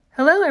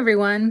Hello,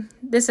 everyone.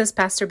 This is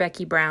Pastor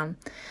Becky Brown.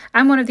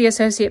 I'm one of the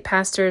associate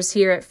pastors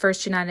here at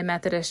First United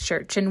Methodist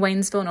Church in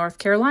Waynesville, North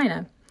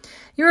Carolina.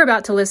 You're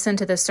about to listen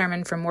to the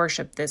sermon from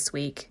worship this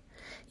week.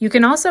 You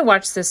can also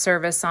watch this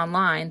service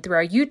online through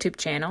our YouTube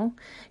channel.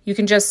 You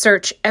can just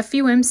search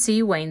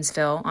FUMC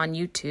Waynesville on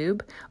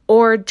YouTube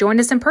or join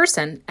us in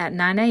person at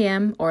 9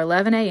 a.m. or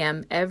 11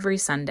 a.m. every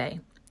Sunday.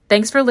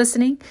 Thanks for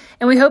listening,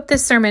 and we hope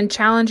this sermon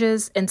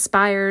challenges,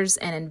 inspires,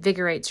 and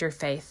invigorates your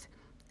faith.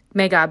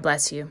 May God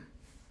bless you.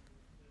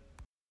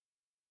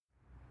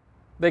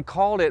 They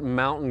called it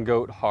Mountain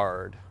Goat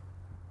Hard,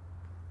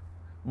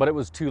 but it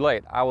was too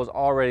late. I was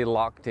already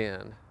locked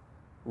in.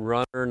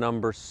 Runner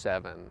number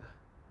 7.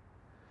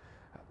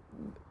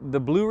 The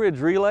Blue Ridge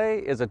Relay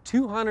is a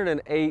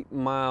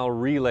 208-mile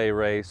relay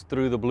race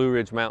through the Blue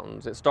Ridge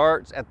Mountains. It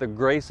starts at the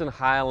Grayson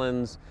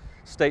Highlands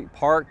State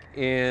Park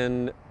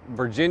in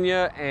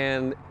Virginia,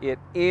 and it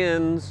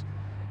ends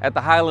at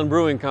the Highland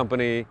Brewing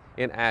Company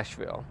in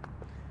Asheville.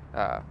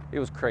 It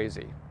was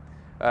crazy.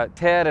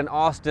 Ted and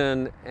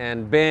Austin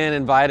and Ben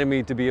invited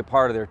me to be a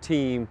part of their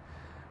team.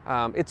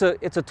 It's a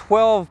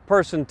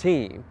 12-person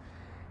team,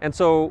 and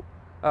so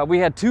we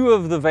had 2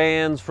 of the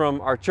vans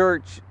from our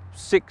church,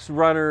 6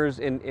 runners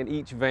in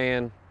each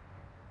van,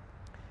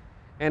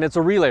 and it's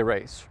a relay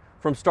race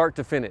from start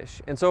to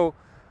finish. And so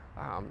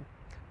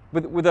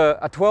with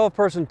a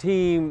 12-person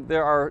team,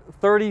 there are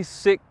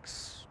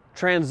 36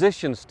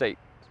 transition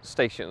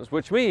stations,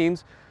 which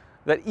means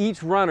that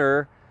each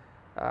runner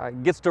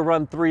gets to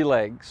run 3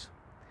 legs.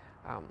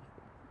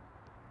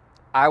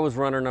 I was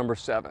runner number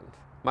 7.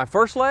 My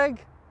first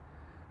leg,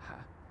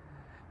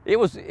 it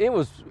was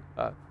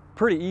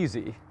pretty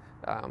easy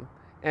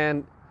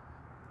and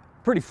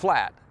pretty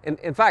flat.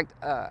 In fact,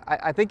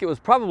 I think it was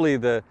probably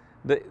the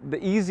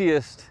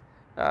easiest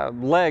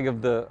leg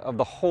of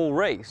the whole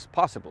race,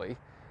 possibly.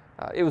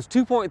 It was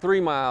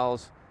 2.3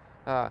 miles.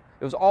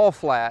 It was all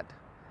flat,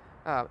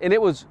 and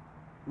it was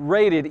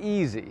rated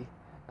easy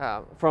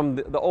from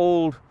the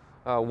old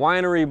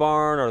winery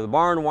barn, or the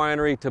barn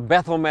winery, to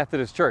Bethel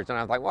Methodist Church. And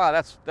I was like, wow,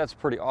 that's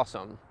pretty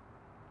awesome.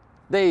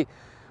 They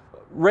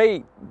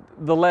rate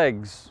the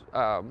legs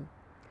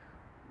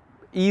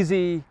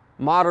easy,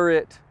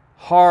 moderate,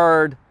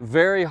 hard,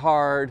 very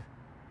hard,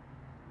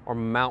 or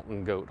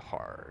mountain goat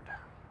hard.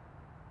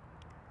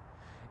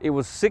 It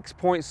was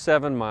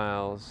 6.7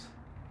 miles,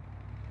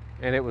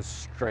 and it was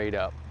straight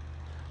up.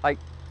 Like,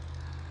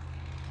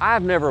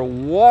 I've never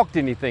walked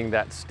anything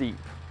that steep,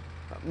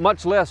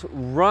 much less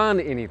run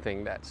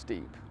anything that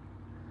steep.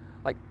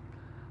 Like,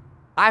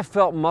 I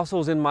felt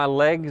muscles in my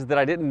legs that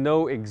I didn't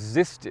know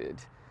existed.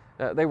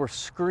 They were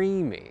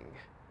screaming.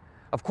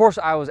 Of course,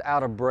 I was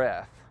out of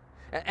breath.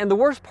 And the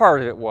worst part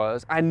of it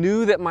was, I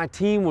knew that my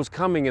team was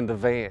coming in the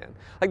van.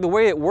 Like, the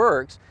way it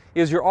works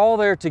is you're all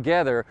there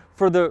together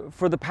for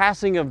the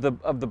passing of the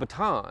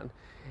baton.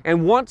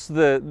 And once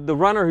the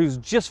runner who's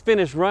just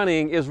finished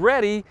running is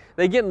ready,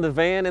 they get in the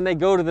van and they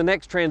go to the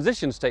next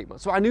transition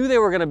statement. So I knew they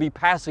were going to be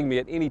passing me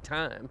at any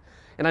time.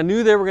 And I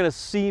knew they were going to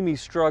see me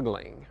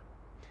struggling.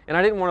 And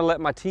I didn't want to let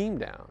my team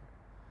down.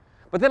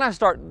 But then I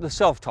start the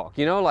self-talk,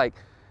 like,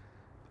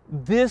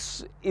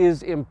 this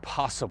is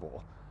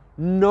impossible.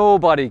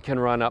 Nobody can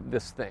run up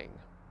this thing.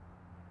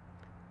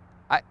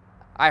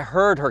 I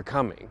heard her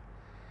coming.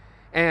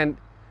 And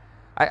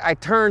I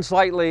turned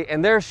slightly,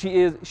 and there she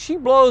is. She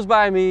blows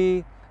by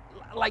me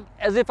like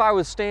as if I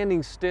was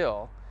standing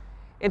still.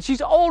 And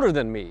she's older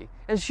than me,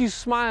 and she's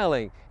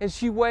smiling, and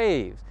she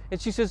waves,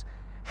 and she says,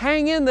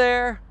 hang in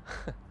there.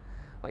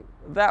 Like,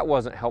 that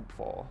wasn't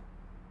helpful.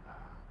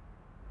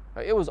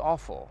 It was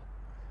awful.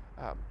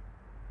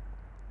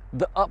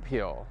 The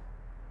uphill,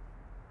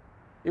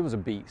 it was a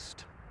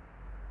beast.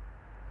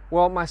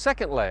 Well, my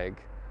second leg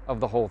of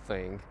the whole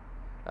thing,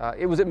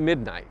 it was at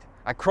midnight.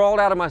 I crawled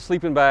out of my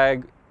sleeping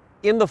bag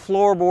in the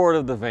floorboard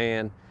of the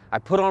van. I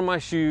put on my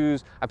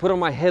shoes, I put on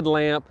my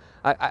headlamp,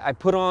 I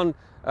put on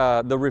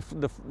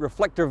the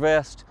reflector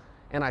vest,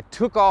 and I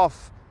took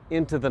off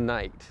into the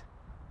night.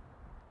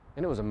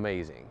 And it was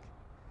amazing.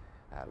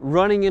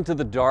 Running into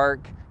the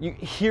dark,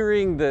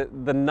 hearing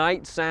the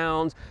night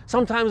sounds.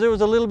 Sometimes there was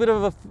a little bit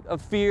of a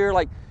fear,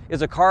 like,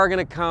 is a car going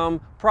to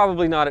come?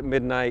 Probably not at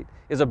midnight.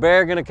 Is a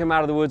bear going to come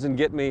out of the woods and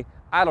get me?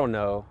 I don't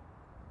know.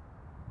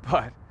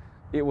 But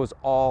it was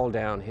all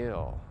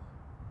downhill.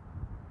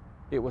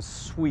 It was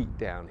sweet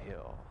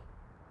downhill.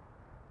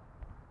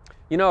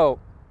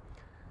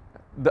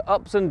 The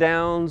ups and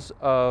downs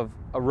of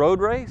a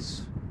road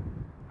race,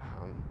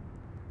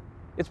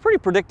 it's pretty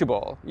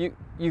predictable.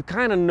 You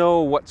kind of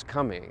know what's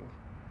coming.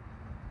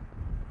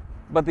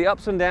 But the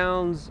ups and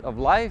downs of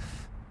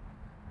life,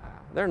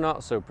 they're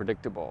not so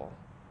predictable.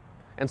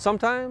 And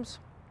sometimes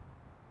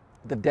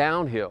the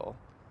downhill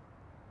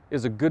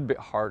is a good bit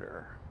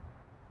harder.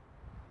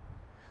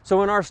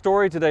 So in our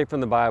story today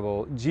from the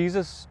Bible,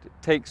 Jesus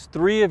takes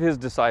 3 of his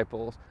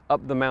disciples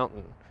up the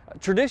mountain.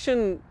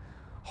 Tradition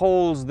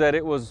holds that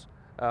it was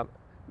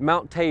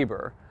Mount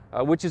Tabor,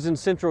 which is in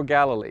central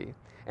Galilee.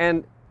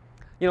 And,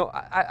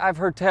 I've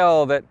heard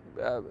tell that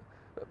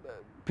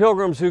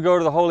pilgrims who go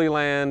to the Holy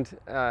Land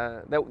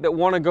that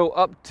want to go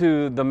up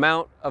to the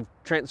Mount of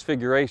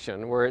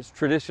Transfiguration, where it's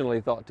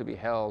traditionally thought to be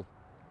held,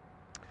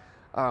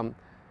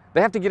 they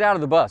have to get out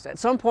of the bus. At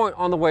some point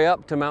on the way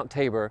up to Mount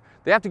Tabor,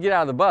 they have to get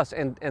out of the bus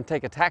and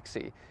take a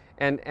taxi.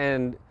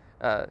 And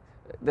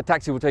the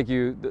taxi will take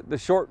you the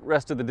short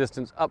rest of the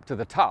distance up to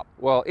the top.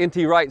 Well,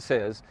 N.T. Wright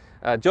says,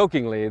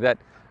 jokingly, that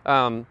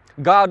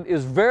God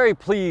is very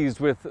pleased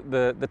with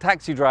the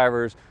taxi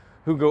drivers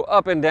who go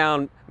up and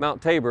down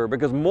Mount Tabor,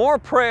 because more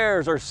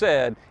prayers are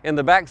said in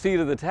the back seat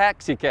of the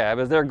taxi cab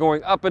as they're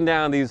going up and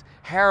down these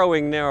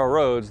harrowing narrow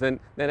roads than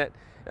at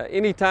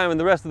any time in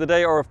the rest of the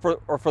day or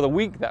for the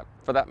week,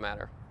 for that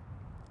matter.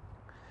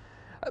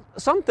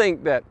 Some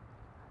think that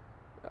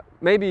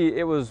maybe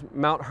it was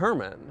Mount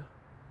Hermon.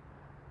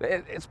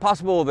 It's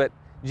possible that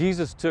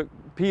Jesus took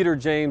Peter,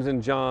 James,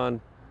 and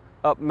John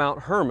up Mount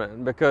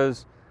Hermon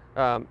because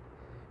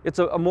it's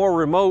a more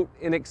remote,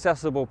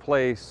 inaccessible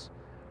place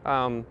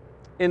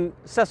in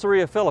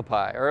Caesarea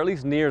Philippi, or at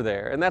least near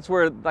there. And that's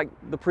where, like,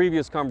 the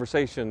previous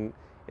conversation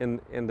in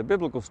the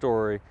biblical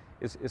story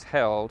is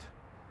held.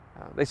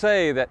 They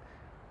say that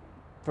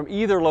from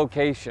either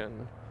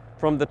location,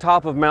 from the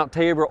top of Mount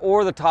Tabor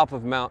or the top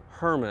of Mount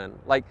Hermon,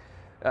 like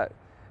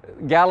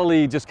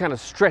Galilee just kind of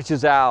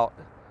stretches out,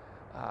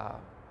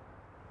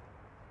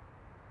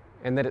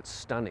 and that it's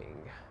stunning.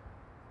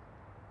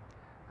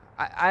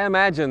 I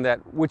imagine that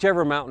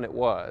whichever mountain it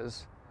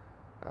was,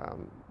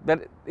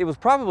 that it was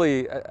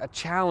probably a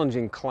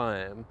challenging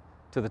climb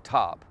to the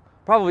top.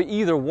 Probably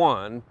either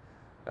one.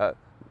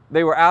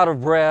 They were out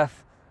of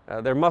breath,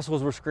 their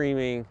muscles were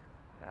screaming.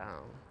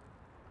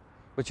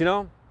 But you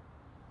know,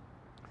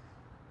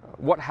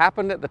 what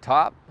happened at the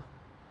top?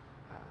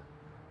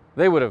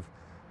 They would have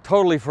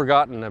totally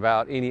forgotten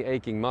about any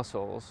aching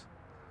muscles,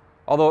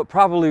 although it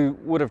probably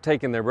would have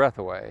taken their breath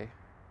away.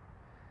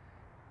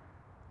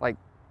 Like,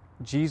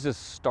 Jesus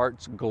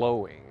starts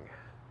glowing.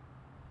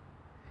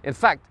 In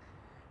fact,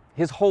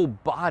 his whole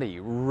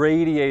body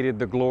radiated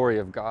the glory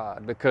of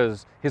God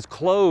because his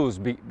clothes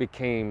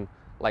became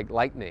like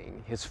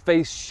lightning. His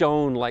face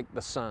shone like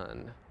the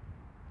sun.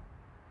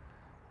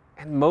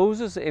 And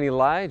Moses and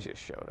Elijah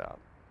showed up.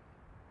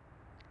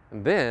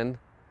 And then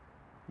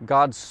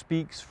God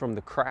speaks from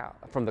the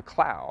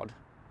cloud.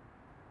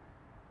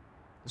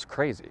 It's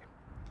crazy.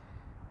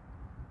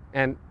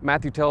 And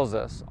Matthew tells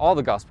us, all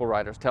the gospel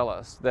writers tell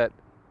us, that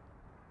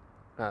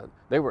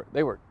they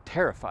were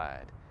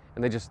terrified,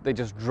 and they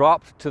just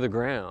dropped to the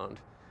ground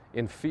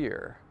in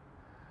fear.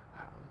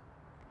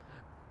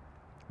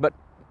 But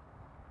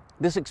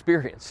this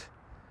experience,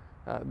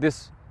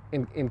 this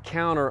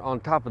encounter on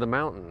top of the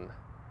mountain,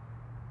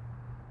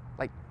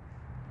 like,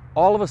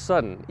 all of a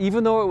sudden,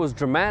 even though it was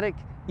dramatic,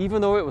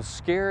 even though it was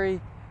scary,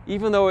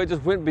 even though it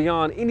just went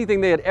beyond anything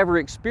they had ever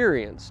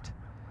experienced,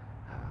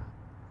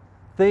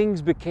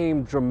 things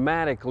became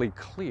dramatically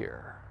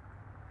clear.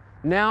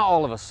 Now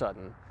all of a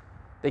sudden,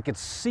 they could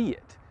see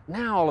it.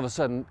 Now all of a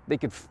sudden, they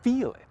could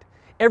feel it.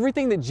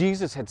 Everything that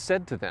Jesus had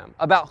said to them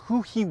about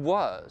who he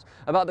was,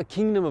 about the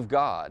kingdom of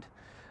God,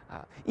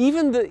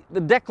 even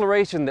the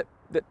declaration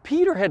that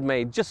Peter had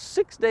made just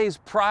 6 days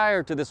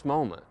prior to this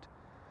moment,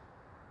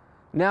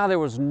 now there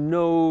was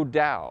no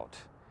doubt.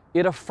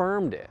 It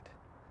affirmed it.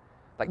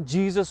 Like,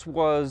 Jesus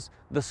was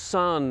the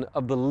Son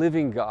of the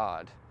living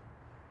God.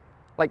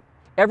 Like,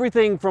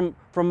 everything from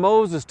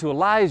Moses to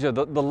Elijah,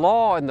 the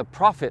law and the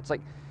prophets,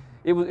 like,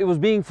 it was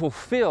being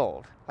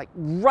fulfilled, like,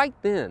 right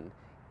then,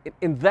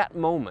 in that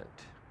moment.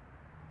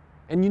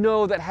 And you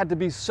know, that had to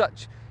be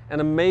such an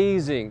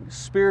amazing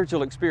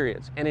spiritual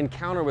experience, an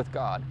encounter with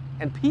God.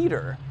 And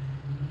Peter,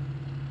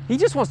 he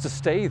just wants to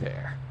stay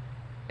there.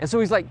 And so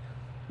he's like,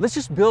 let's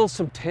just build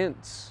some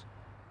tents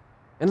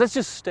and let's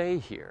just stay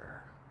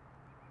here.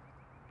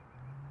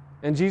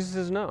 And Jesus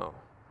says, no,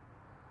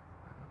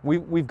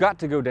 we've got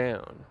to go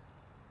down.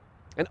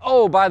 And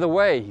oh, by the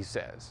way, he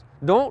says,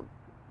 don't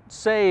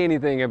say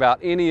anything about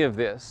any of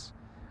this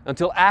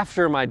until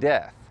after my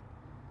death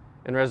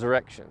and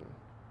resurrection.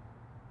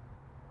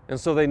 And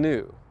so they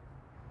knew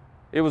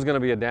it was going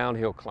to be a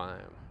downhill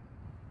climb.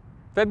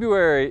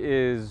 February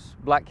is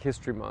Black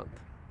History Month.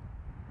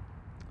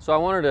 So I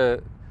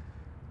wanted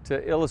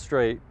to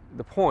illustrate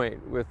the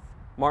point with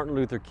Martin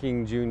Luther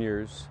King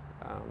Jr.'s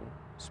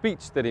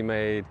speech that he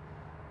made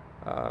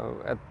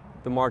at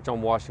the March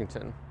on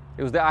Washington.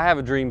 It was the I Have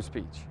a Dream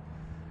speech.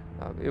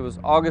 It was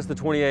August the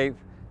 28th,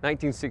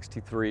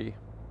 1963.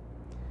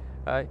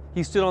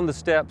 He stood on the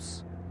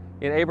steps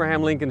in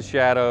Abraham Lincoln's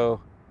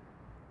shadow,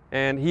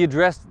 and he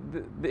addressed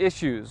the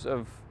issues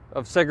of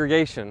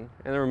segregation,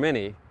 and there were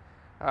many,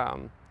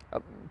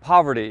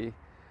 poverty,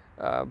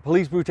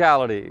 police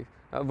brutality,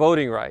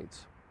 voting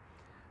rights.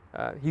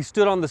 He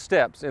stood on the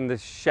steps in the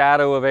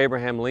shadow of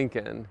Abraham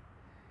Lincoln,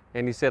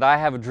 and he said, I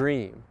have a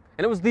dream.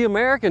 And it was the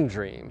American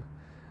dream,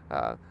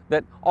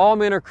 that all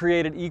men are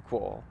created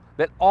equal,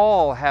 that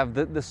all have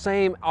the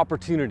same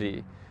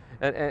opportunity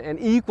and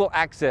equal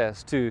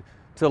access to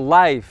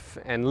life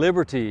and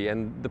liberty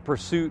and the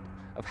pursuit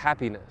of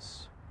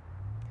happiness.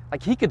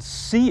 Like, he could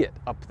see it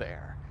up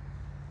there.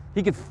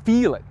 He could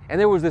feel it. And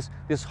there was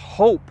this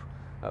hope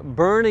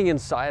burning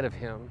inside of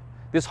him,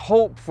 this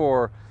hope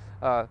for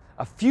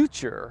a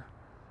future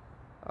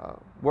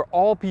where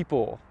all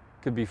people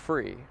could be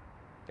free.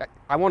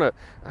 I want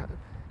to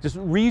just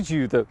read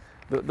you the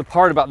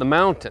part about the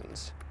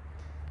mountains.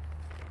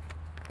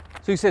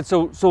 So he said,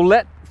 so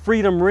let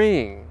freedom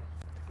ring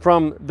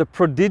from the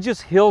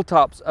prodigious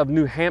hilltops of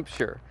New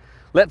Hampshire.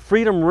 Let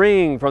freedom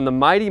ring from the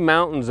mighty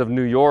mountains of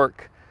New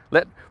York.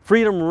 Let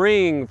freedom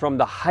ring from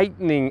the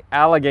heightening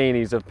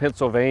Alleghenies of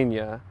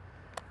Pennsylvania.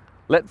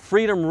 Let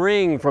freedom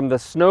ring from the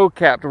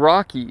snow-capped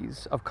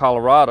Rockies of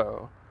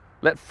Colorado.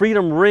 Let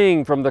freedom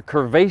ring from the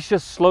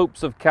curvaceous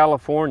slopes of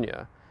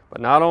California. But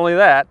not only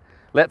that,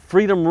 let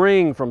freedom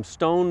ring from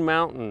Stone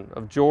Mountain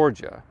of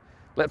Georgia.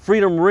 Let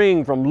freedom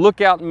ring from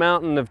Lookout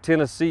Mountain of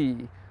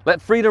Tennessee.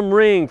 Let freedom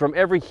ring from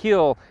every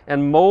hill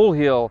and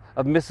molehill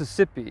of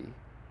Mississippi.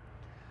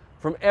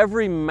 From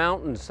every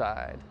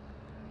mountainside,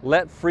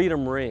 let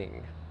freedom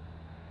ring.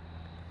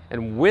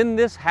 And when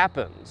this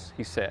happens,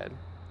 he said,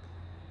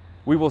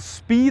 we will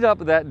speed up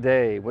that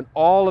day when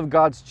all of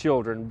God's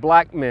children,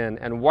 black men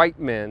and white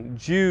men,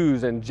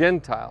 Jews and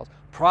Gentiles,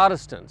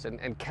 Protestants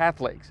and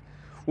Catholics,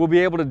 will be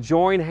able to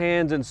join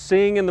hands and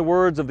sing in the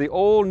words of the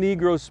old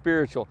Negro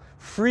spiritual,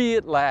 free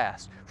at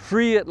last,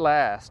 free at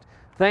last.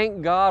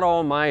 Thank God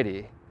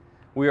Almighty,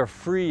 we are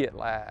free at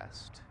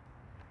last.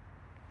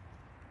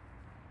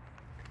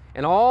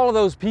 And all of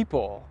those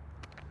people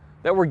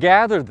that were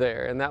gathered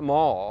there in that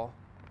mall,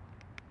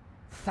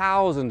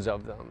 thousands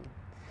of them,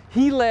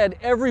 he led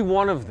every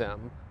one of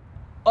them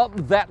up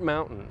that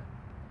mountain.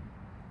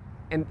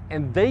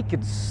 And they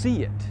could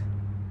see it.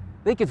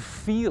 They could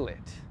feel it.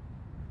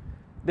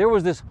 There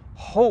was this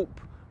hope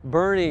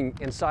burning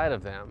inside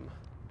of them.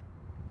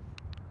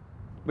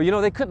 But you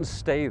know, they couldn't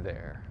stay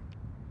there.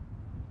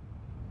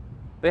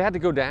 They had to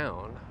go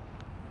down.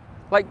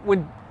 Like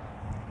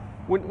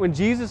when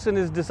Jesus and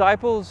his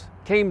disciples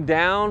came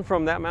down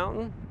from that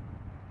mountain,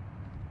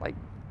 like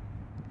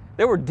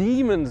there were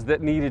demons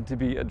that needed to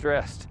be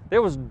addressed.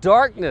 There was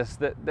darkness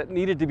that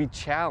needed to be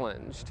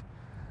challenged.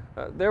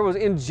 There was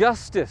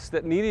injustice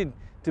that needed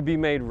to be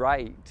made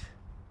right.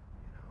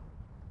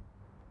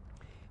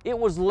 It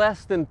was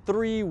less than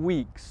 3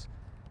 weeks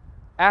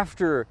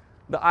after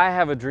the I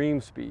Have a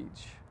Dream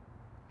speech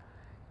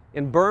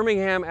in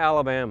Birmingham,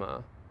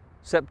 Alabama.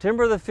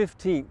 September the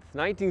 15th,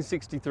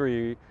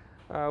 1963,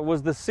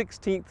 was the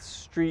 16th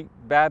Street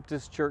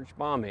Baptist Church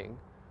bombing,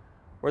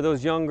 where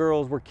those young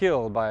girls were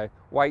killed by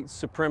white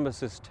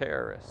supremacist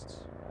terrorists.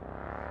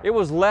 It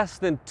was less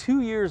than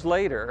 2 years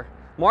later,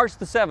 March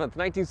the 7th,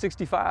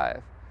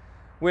 1965,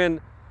 when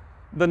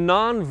the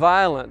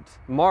nonviolent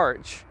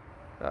march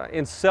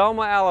in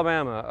Selma,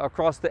 Alabama,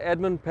 across the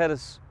Edmund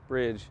Pettus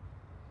Bridge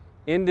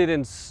ended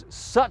in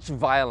such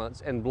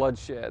violence and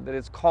bloodshed that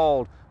it's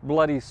called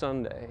Bloody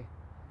Sunday.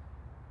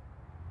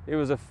 It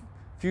was a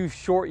few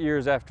short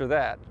years after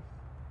that,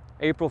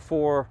 April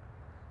 4,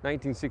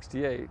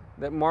 1968,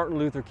 that Martin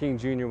Luther King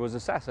Jr. was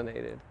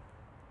assassinated.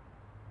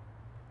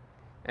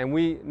 And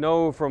we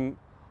know from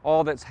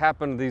all that's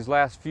happened these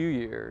last few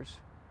years,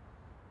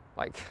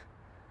 like,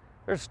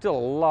 there's still a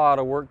lot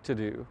of work to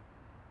do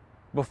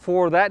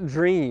before that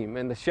dream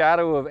in the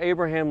shadow of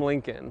Abraham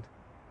Lincoln,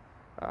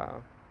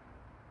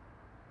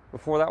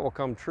 before that will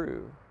come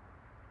true.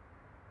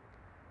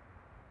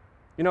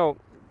 You know,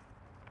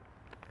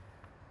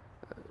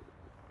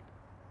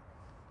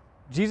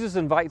 Jesus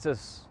invites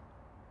us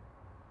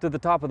to the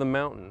top of the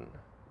mountain.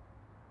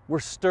 We're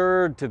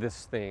stirred to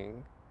this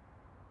thing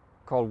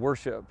called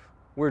worship.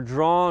 We're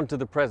drawn to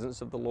the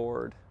presence of the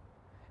Lord.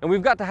 And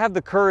we've got to have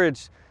the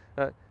courage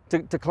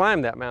to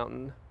climb that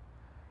mountain.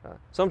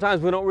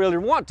 Sometimes we don't really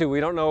want to. We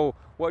don't know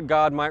what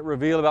God might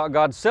reveal about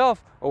God's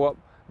self or what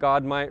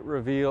God might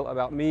reveal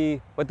about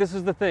me. But this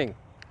is the thing.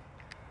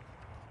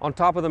 On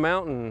top of the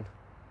mountain,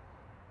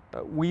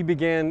 we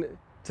begin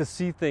to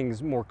see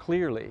things more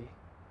clearly.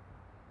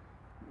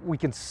 We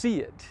can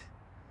see it.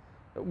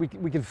 We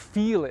can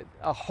feel it.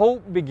 A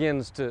hope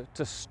begins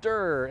to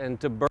stir and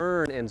to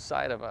burn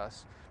inside of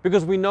us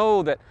because we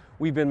know that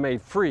we've been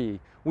made free.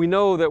 We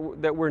know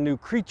that we're new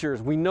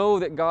creatures. We know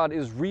that God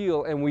is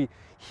real, and we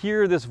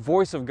hear this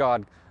voice of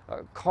God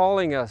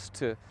calling us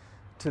to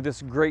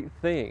this great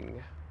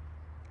thing.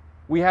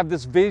 We have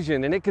this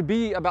vision, and it could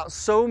be about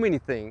so many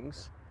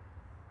things,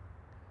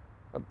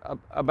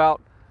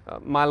 about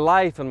my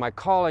life and my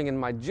calling and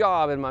my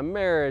job and my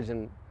marriage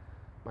and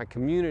my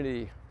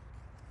community.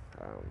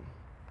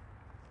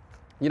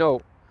 You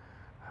know,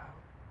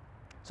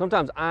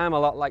 sometimes I'm a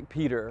lot like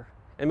Peter,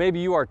 and maybe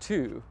you are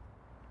too.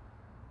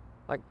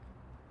 Like,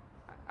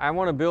 I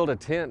want to build a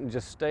tent and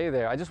just stay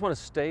there. I just want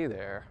to stay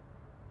there.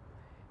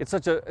 It's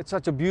such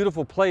a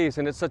beautiful place,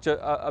 and it's such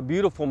a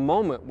beautiful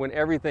moment when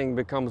everything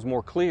becomes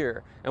more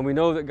clear and we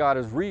know that God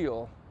is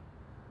real.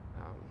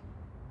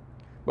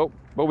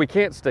 But we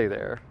can't stay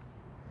there.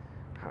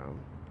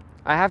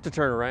 I have to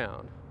turn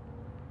around.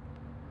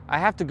 I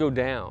have to go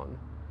down,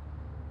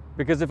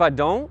 because if I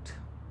don't,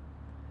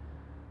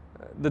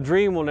 the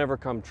dream will never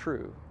come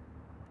true.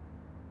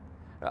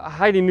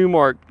 Heidi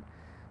Newmark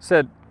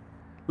said,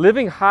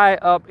 living high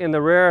up in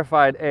the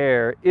rarefied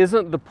air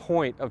isn't the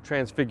point of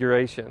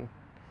Transfiguration.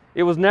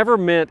 It was never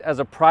meant as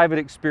a private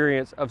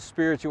experience of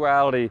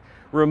spirituality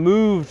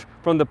removed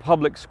from the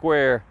public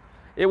square.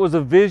 It was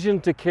a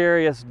vision to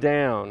carry us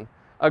down,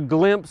 a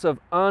glimpse of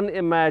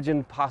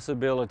unimagined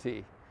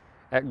possibility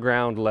at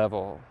ground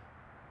level.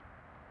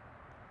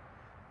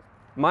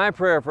 My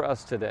prayer for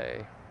us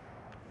today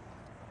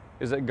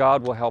is that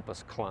God will help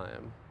us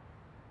climb.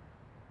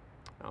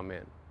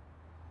 Amen.